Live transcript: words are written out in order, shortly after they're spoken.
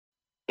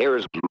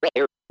Here's,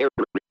 here, here,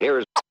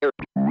 here's, here,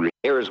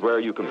 here's where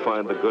you can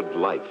find the good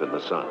life in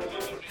the sun.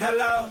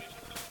 Hello.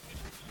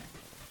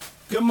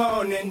 Good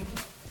morning.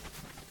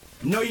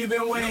 Know you've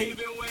been waiting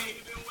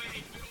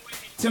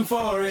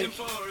for it.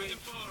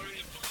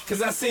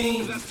 Cause I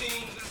seen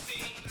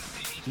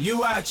you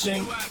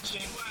watching.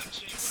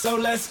 So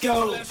let's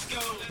go.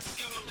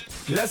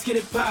 Let's get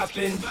it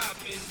poppin'.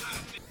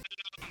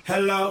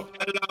 Hello.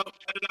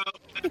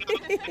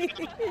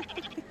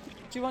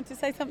 Do you want to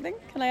say something?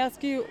 Can I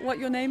ask you what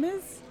your name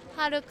is?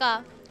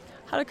 Haruka,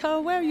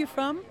 Haruka, where are you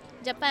from?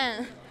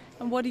 Japan.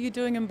 And what are you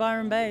doing in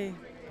Byron Bay?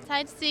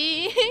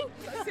 Sightseeing.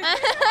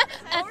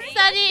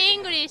 Study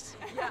English.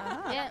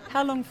 Yeah,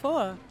 How long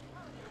for?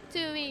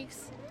 2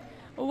 weeks.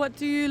 Well, what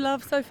do you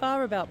love so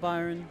far about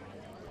Byron?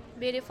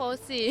 Beautiful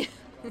sea.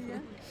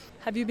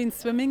 Have you been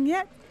swimming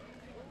yet?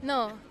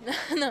 No,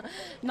 no.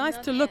 Nice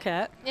Not to look yet.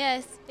 at.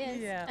 Yes.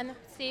 Yeah. And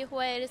see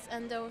whales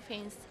and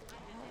dolphins.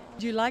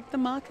 Do you like the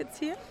markets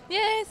here?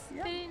 Yes,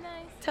 Yeah. very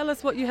nice. Tell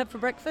us what you have for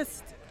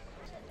breakfast.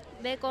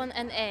 Bacon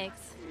and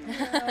eggs.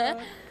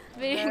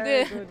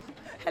 Very good.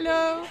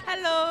 Hello.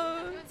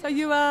 Hello. So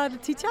you are the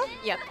teacher?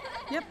 Yep.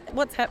 Yep.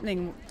 What's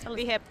happening? Tell us.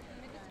 We have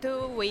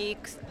 2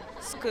 weeks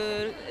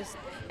school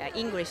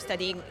English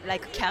studying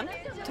like camp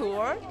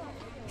tour.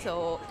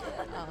 So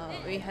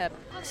we have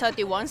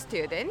 31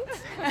 students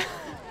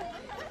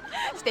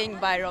staying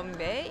Byron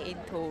Bay in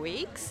 2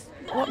 weeks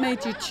What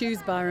made you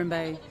choose Byron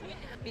Bay?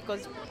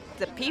 because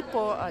the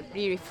people are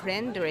really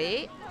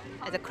friendly.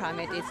 The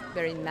climate is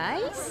very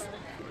nice.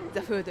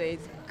 The food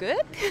is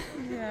good.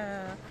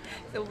 Yeah.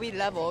 So we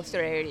love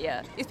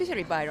Australia,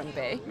 especially Byron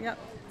Bay. Yep.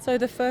 So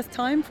the first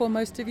time for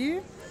most of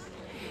you?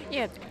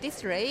 Yeah,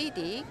 this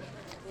lady,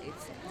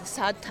 it's the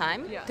third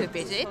time to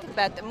visit,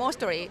 but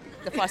mostly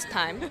the first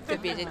time to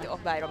visit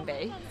of Byron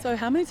Bay. So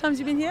how many times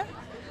have you been here?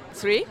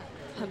 3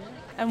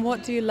 And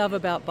what do you love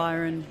about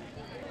Byron?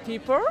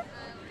 people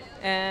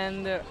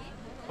and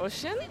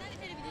ocean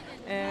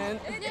and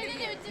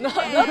not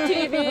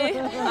TV,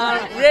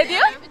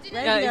 radio.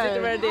 Yeah, is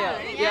it radio?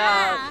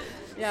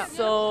 Yeah.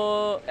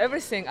 So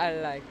everything I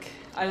like.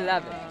 I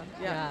love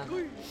it. Yeah.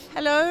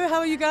 Hello, how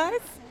are you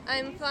guys?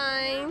 I'm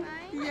fine.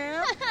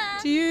 Yeah.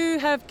 Do you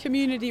have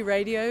community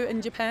radio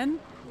in Japan?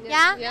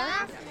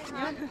 Yeah?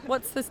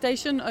 What's the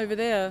station over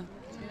there? Do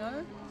you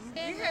know?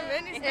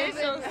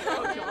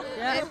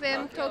 Yeah.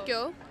 FM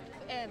Tokyo.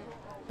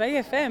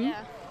 Bay FM?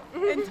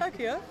 In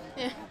Tokyo?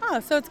 Yeah. Ah,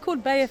 so it's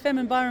called Bay FM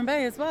in Byron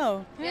Bay as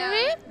well?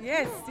 Really?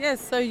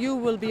 Yes. So you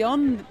will be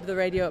on the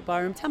radio at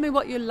Byron. Tell me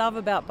what you love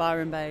about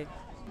Byron Bay.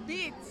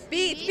 Beach.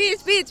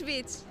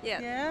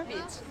 Yeah. Yeah?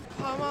 Beach.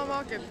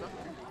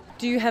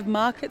 Do you have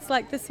markets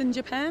like this in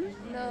Japan?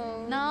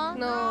 No.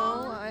 No,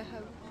 I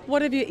have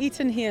What have you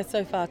eaten here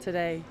so far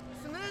today?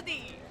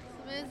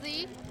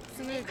 Smoothie.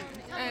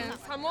 and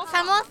samosa.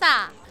 Samosa.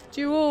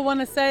 Do you all want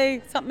to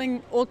say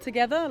something all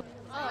together?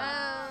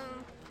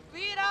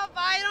 We love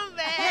Byron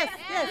Bay. Yes.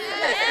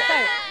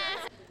 Say it.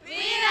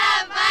 We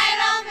love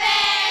Byron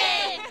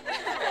Bay.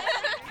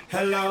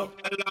 Hello.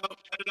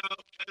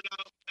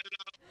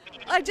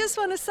 I just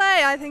want to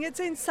say, I think it's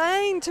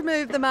insane to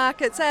move the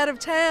markets out of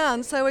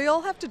town, so we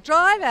all have to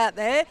drive out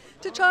there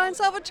to try and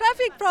solve a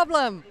traffic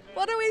problem.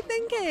 What are we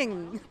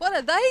thinking? What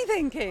are they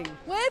thinking?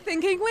 We're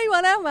thinking we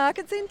want our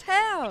markets in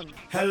town.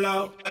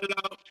 Hello.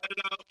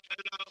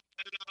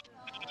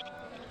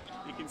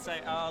 You can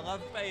say, I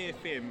love Bay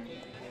FM.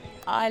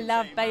 I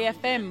love Bay Dad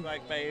FM.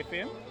 like Bay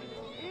FM?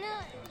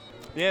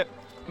 Yep.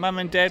 Mum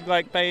and Dad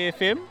like Bay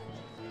FM?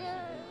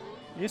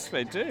 Yes,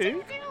 they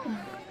do.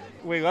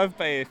 We love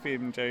Bay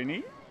FM,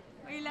 Joni.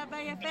 We love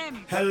Bay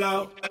FM.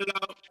 Hello.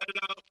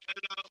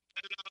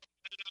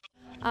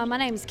 My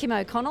name's Kim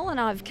O'Connell and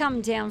I've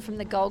come down from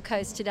the Gold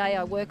Coast today.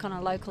 I work on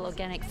a local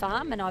organic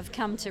farm and I've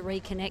come to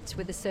reconnect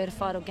with the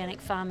certified organic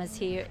farmers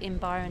here in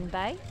Byron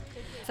Bay.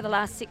 For the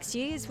last 6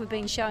 years we've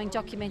been showing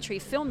documentary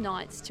film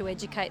nights to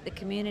educate the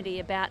community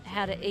about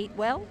how to eat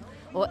well,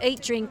 or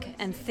eat, drink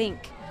and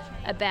think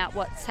about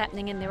what's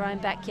happening in their own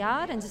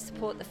backyard, and to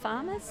support the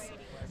farmers.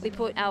 We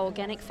put our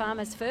organic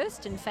farmers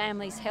first and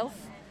families'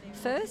 health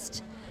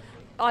first.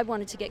 I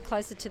wanted to get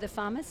closer to the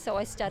farmers, so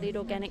I studied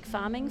organic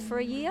farming for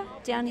a year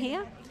down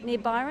here near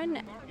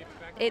Byron.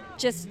 It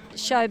just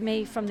showed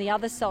me from the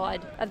other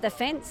side of the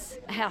fence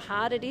how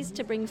hard it is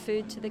to bring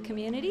food to the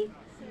community.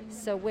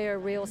 So we're a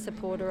real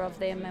supporter of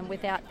them, and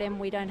without them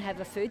we don't have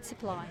a food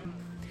supply.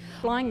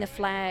 Flying the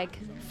flag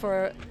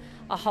for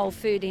a whole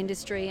food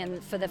industry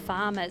and for the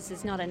farmers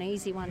is not an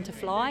easy one to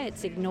fly.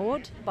 It's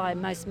ignored by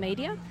most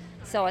media.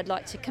 So I'd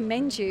like to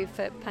commend you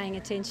for paying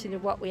attention to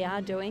what we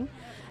are doing.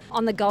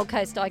 On the Gold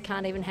Coast, I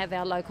can't even have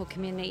our local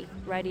community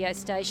radio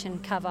station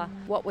cover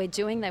what we're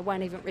doing. They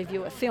won't even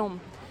review a film,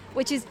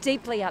 which is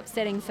deeply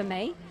upsetting for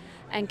me.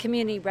 And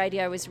community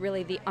radio is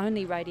really the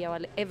only radio I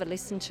ever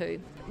listen to.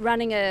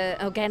 Running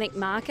an organic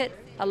market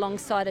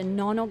alongside a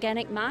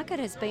non-organic market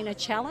has been a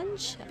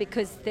challenge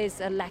because there's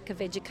a lack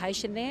of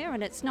education there,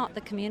 and it's not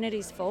the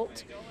community's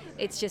fault.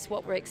 It's just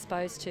what we're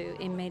exposed to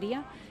in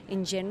media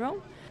in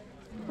general.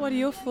 What are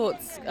your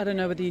thoughts? I don't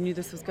know whether you knew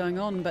this was going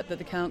on, but that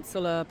the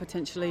council are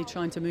potentially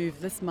trying to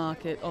move this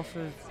market off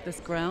of this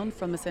ground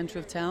from the centre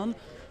of town.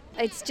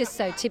 It's just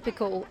so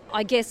typical.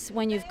 I guess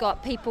when you've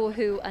got people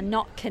who are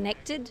not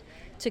connected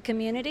to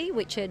community,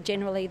 which are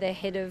generally the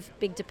head of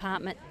big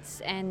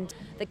departments, and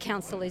the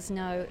council is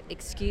no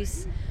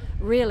excuse,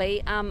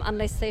 really,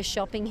 unless they're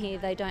shopping here,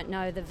 they don't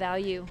know the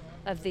value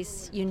of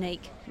this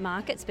unique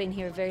market. It's been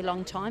here a very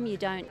long time. You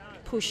don't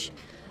push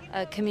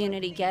a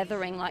community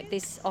gathering like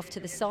this off to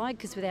the side,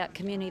 because without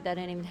community they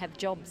don't even have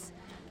jobs.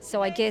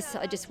 So I guess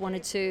I just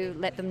wanted to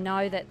let them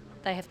know that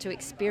they have to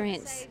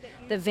experience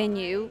the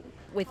venue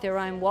with their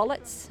own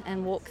wallets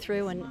and walk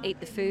through and eat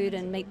the food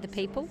and meet the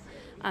people.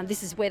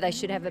 This is where they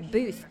should have a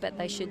booth, but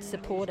they should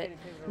support it,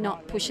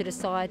 not push it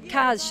aside.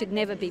 Cars should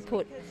never be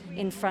put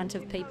in front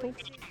of people.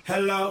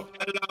 Hello.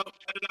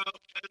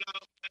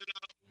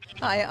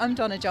 Hi, I'm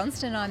Donna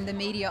Johnston. I'm the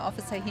media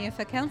officer here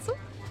for Council.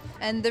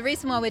 And the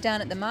reason why we're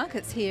down at the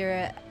markets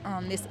here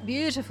on this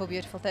beautiful,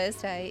 beautiful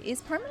Thursday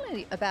is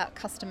primarily about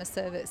customer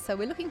service. So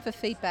we're looking for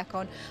feedback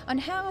on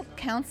how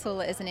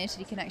Council as an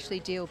entity can actually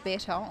deal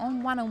better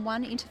on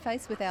one-on-one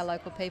interface with our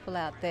local people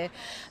out there.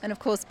 And of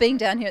course, being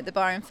down here at the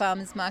Byron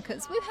Farmers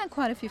Markets, we've had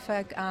quite a few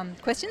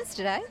questions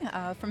today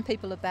from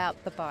people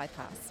about the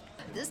bypass.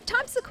 The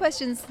types of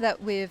questions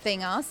that we're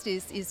being asked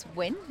is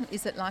when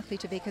is it likely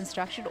to be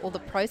constructed, or the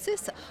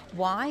process,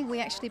 why we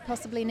actually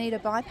possibly need a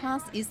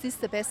bypass, is this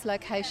the best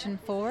location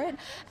for it,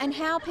 and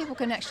how people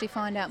can actually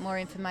find out more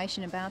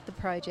information about the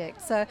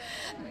project. So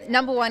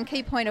number one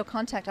key point of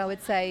contact I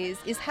would say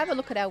is have a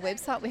look at our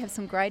website. We have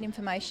some great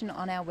information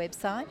on our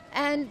website,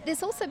 and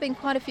there's also been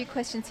quite a few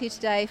questions here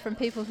today from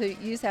people who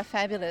use our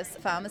fabulous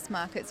farmers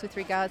markets with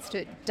regards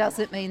to, does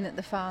it mean that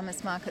the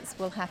farmers markets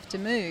will have to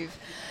move?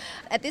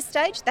 At this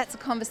stage, that's a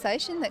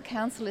conversation that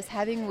Council is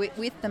having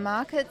with the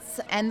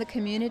markets and the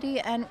community,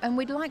 and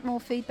we'd like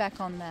more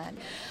feedback on that.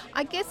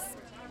 I guess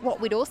what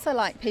we'd also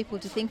like people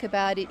to think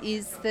about it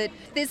is that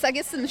there's, I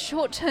guess, some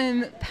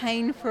short-term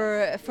pain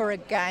for a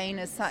gain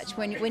as such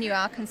when you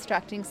are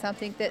constructing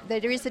something, that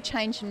there is a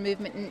change in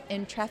movement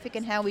in traffic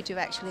and how we do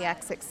actually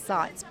access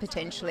sites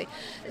potentially.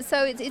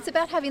 So it's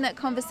about having that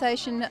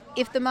conversation.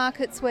 If the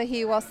markets were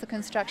here whilst the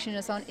construction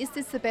is on, is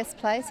this the best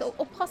place,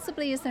 or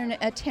possibly is there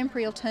a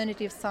temporary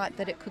alternative site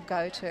that it could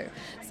go to?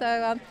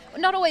 So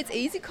not always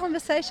easy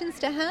conversations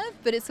to have,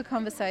 but it's a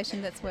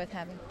conversation that's worth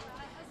having.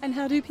 And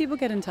how do people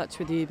get in touch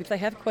with you? If they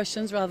have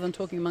questions, rather than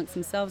talking amongst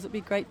themselves, it'd be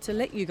great to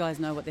let you guys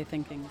know what they're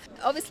thinking.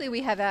 Obviously,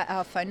 we have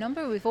our phone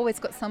number. We've always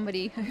got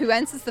somebody who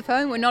answers the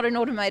phone. We're not an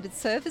automated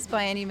service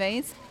by any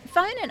means.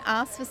 Phone and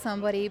ask for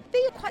somebody.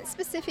 Be quite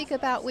specific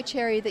about which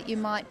area that you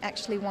might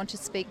actually want to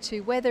speak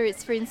to. Whether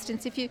it's, for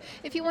instance, if you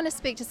want to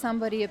speak to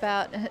somebody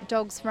about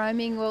dogs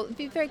roaming, well,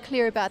 be very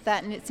clear about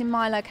that, and it's in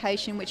my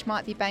location, which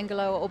might be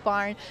Bangalore or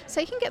Byron,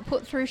 so you can get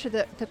put through to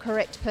the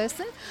correct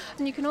person.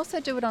 And you can also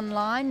do it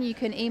online. You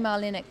can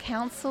email in at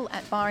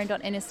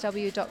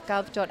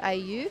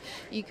council@byron.nsw.gov.au.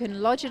 You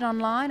can lodge it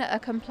online, a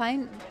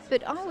complaint,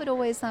 but I would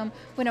always,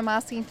 when I'm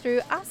asking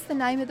through, ask the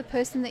name of the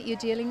person that you're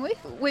dealing with.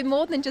 We're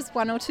more than just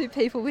one or two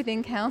people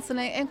within Council,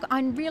 and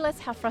I realise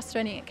how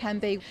frustrating it can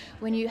be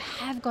when you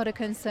have got a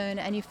concern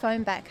and you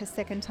phone back a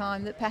second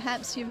time that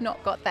perhaps you've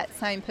not got that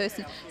same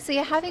person. So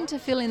you're having to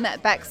fill in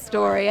that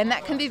backstory, and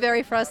that can be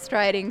very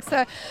frustrating.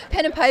 So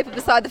pen and paper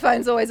beside the phone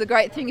is always a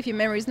great thing if your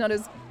memory's not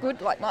as good,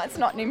 like mine's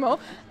not anymore.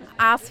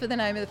 Ask for the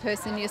name of the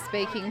person you're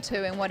speaking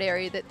to and what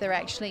area that they're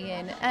actually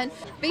in. And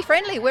be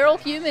friendly. We're all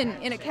human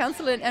in a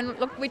council, and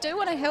look, we do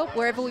want to help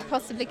wherever we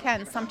possibly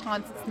can.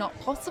 Sometimes it's not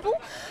possible,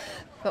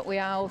 but we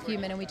are all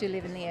human and we do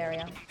live in the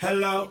area.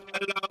 Hello.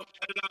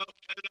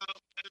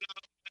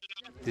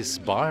 This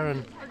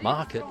Byron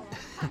market,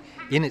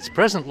 in its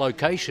present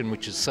location,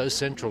 which is so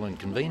central and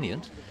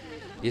convenient,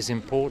 is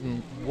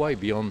important way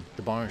beyond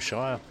the Byron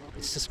Shire.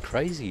 It's just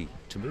crazy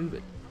to move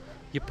it.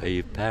 You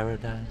pave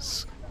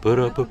paradise, put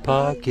up a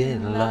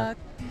parking lot.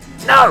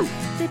 No!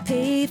 They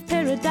paved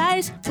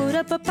paradise, put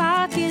up a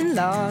parking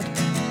lot.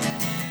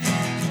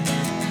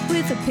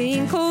 With a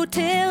pink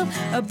hotel,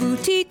 a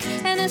boutique,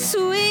 and a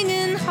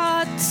swinging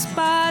hot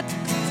spot.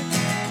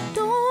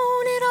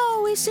 Don't it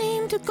always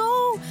seem to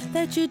go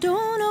that you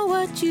don't know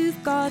what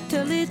you've got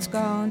till it's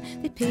gone?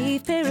 They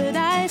paved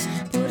paradise,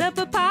 put up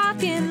a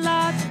parking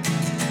lot.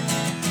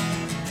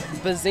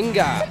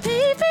 Bazinga! They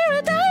paved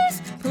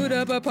paradise, put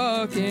up a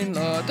parking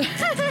lot.